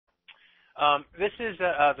This is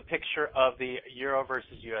the picture of the euro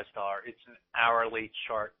versus US dollar. It's an hourly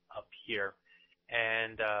chart up here,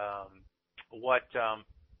 and what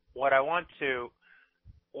I want to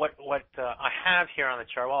I have here on the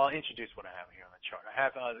chart. Well, I'll introduce what I have here on the chart. I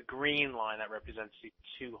have the green line that represents the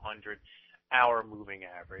 200-hour moving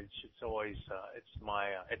average. It's always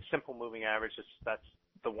it's simple moving average. That's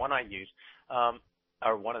the one I use,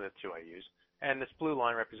 or one of the two I use. And this blue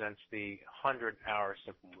line represents the 100-hour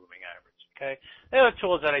simple moving average. Okay. The other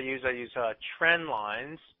tools that I use trend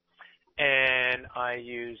lines, and I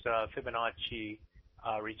use Fibonacci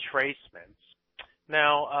retracements.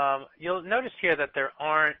 Now, you'll notice here that there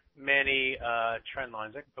aren't many trend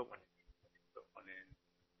lines. I can put one in,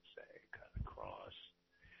 say, kind of across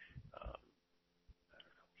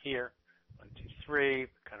here. 1, 2, 3.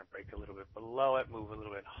 Kind of break a little bit below it, move a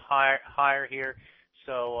little bit higher here.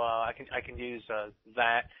 So I can use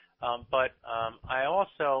that. But I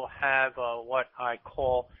also have what I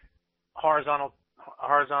call horizontal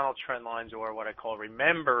trend lines, or what I call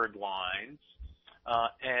remembered lines.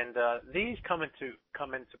 And these come into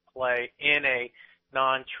play in a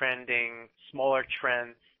non-trending, smaller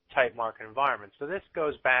trend type market environment. So this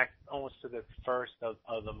goes back almost to the first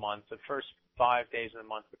of the month. The first 5 days of the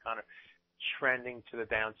month were kind of trending to the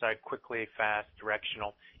downside, quickly, fast,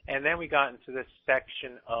 directional. And then we got into this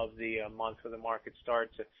section of the month where the market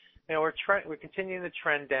starts to, we're continuing the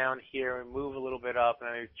trend down here. We move a little bit up, and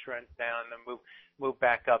then we trend down, and then move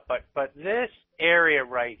back up. But this area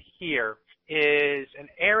right here is an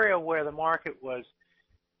area where the market was,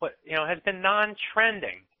 has been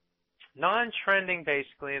non-trending. Non-trending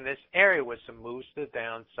basically in this area with some moves to the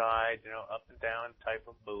downside, up and down type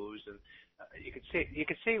of moves, and you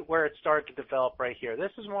can see where it started to develop right here.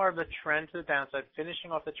 This is more of a trend to the downside,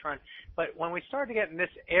 finishing off the trend. But when we started to get in this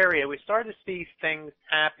area, we started to see things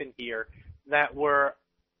happen here that were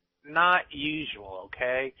not usual,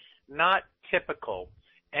 okay? Not typical.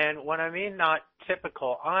 And when I mean not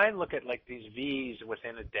typical, I look at like these V's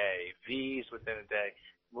within a day,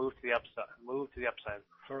 move to the upside, move to the upside,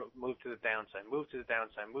 move to the downside, move to the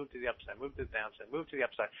downside, move to the upside, move to the downside, move to the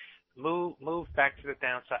upside, move back to the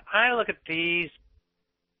downside. I look at these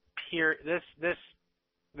here, this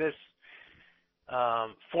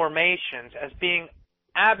formations as being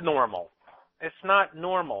abnormal. It's not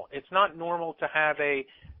normal. It's not normal to have a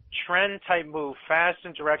trend type move, fast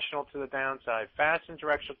and directional to the downside, fast and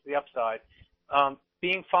directional to the upside,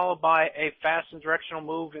 being followed by a fast and directional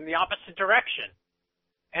move in the opposite direction.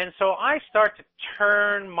 And so I start to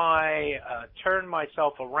turn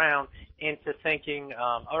myself around into thinking,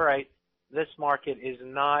 all right, this market is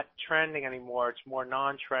not trending anymore. It's more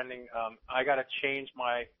non-trending. I got to change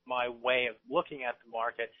my way of looking at the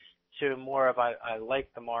market to more of I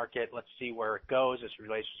like the market. Let's see where it goes. This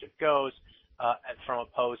relationship goes. From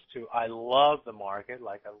opposed to I love the market,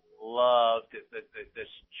 like I love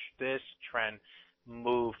this trend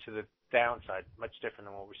move to the downside, much different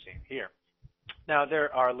than what we're seeing here. Now,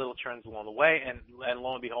 there are little trends along the way, and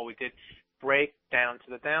lo and behold, we did break down to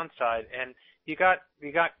the downside, and you got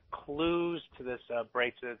clues to this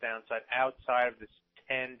break to the downside outside of this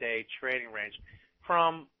 10-day trading range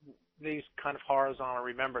from these kind of horizontal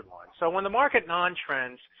remembered lines. So when the market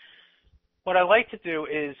non-trends, what I like to do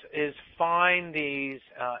is find these,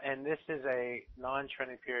 and this is a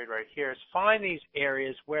non-trending period right here, is find these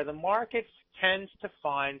areas where the market tends to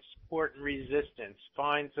find support and resistance,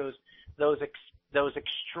 finds those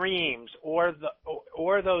extremes or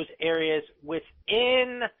those areas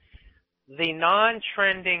within the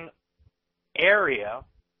non-trending area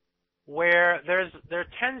where there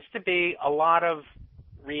tends to be a lot of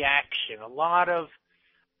reaction, a lot of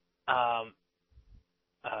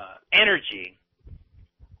energy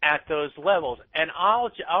at those levels, and I'll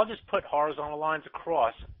just put horizontal lines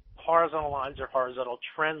across. Horizontal lines are horizontal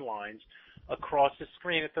trend lines across the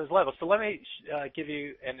screen at those levels. So let me give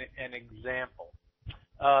you an example.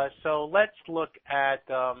 So let's look at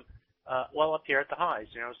up here at the highs.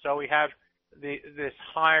 So we have this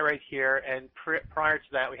high right here, and prior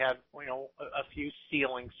to that we have a few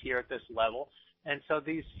ceilings here at this level, and so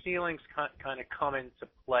these ceilings kind of come into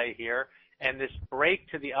play here. And this break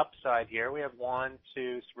to the upside here, we have 1,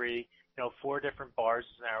 2, 3, 4 different bars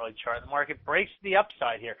in an hourly chart. The market breaks to the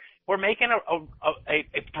upside here. We're making a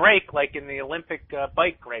break like in the Olympic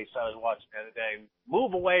bike race I was watching the other day.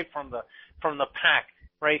 Move away from the pack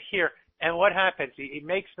right here. And what happens? He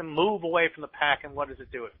makes them move away from the pack, and what does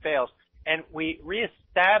it do? It fails. And we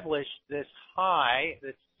reestablish this high,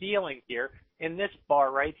 this ceiling here, in this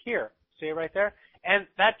bar right here. See it right there? And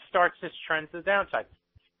that starts this trend to the downside.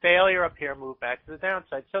 Failure up here, move back to the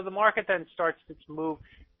downside. So the market then starts its move,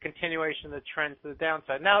 continuation of the trend to the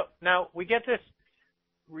downside. Now we get this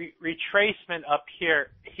retracement up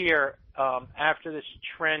here after this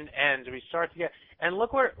trend ends. We start to get, and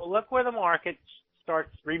look where the market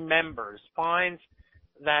finds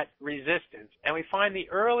that resistance, and we find the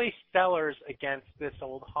early sellers against this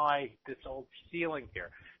old high, this old ceiling here.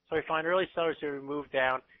 So we find early sellers here. We move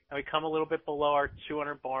down, and we come a little bit below our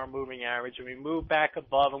 200 bar moving average, and we move back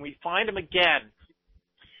above, and we find them again.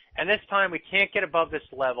 And this time we can't get above this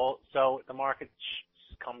level, so the market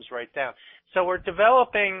comes right down. So we're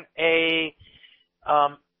developing a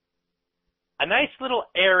nice little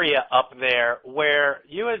area up there where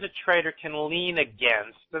you as a trader can lean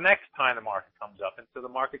against the next time the market comes up. And so the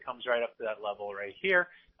market comes right up to that level right here.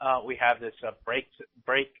 We have this break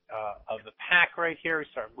of the pack right here. We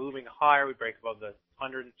start moving higher. We break above the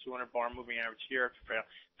 100 and 200 bar moving average here.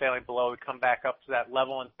 Failing below, we come back up to that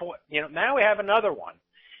level. And now we have another one.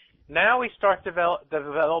 Now we start to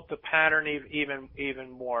develop the pattern even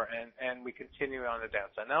more, and we continue on the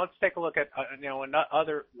downside. Now let's take a look at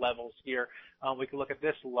other levels here. We can look at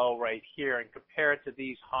this low right here and compare it to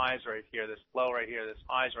these highs right here, this low right here, this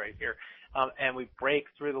highs right here, and we break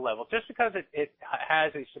through the level. Just because it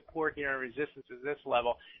has a support here and resistance at this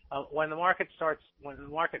level, when the market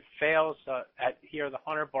fails at here, the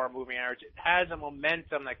 100 bar moving average, it has a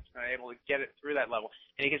momentum that's able to get it through that level.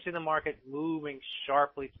 And you can see the market moving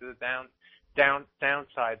sharply to the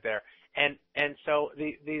downside there. And so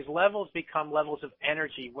these levels become levels of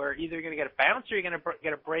energy where either you're going to get a bounce or you're going to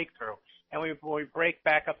get a breakthrough. And we break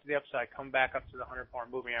back up to the upside, come back up to the 100 bar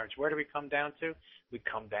moving average. Where do we come down to? We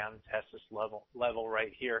come down and test this level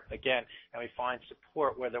right here again, and we find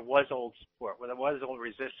support where there was old support, where there was old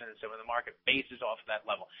resistance, and when the market bases off of that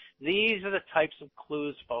level. These are the types of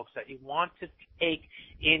clues, folks, that you want to take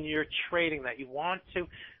in your trading, that you want to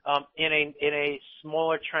in a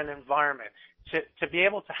smaller trend environment. To be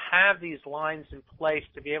able to have these lines in place,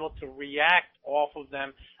 to be able to react off of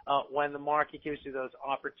them when the market gives you those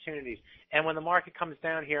opportunities. And when the market comes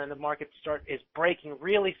down here and the market is breaking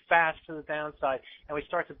really fast to the downside, and we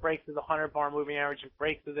start to break through the 100 bar moving average and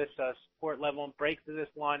break through this support level and break through this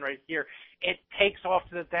line right here, it takes off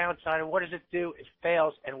to the downside. And what does it do? It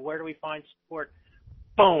fails. And where do we find support?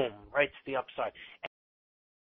 Boom, right to the upside.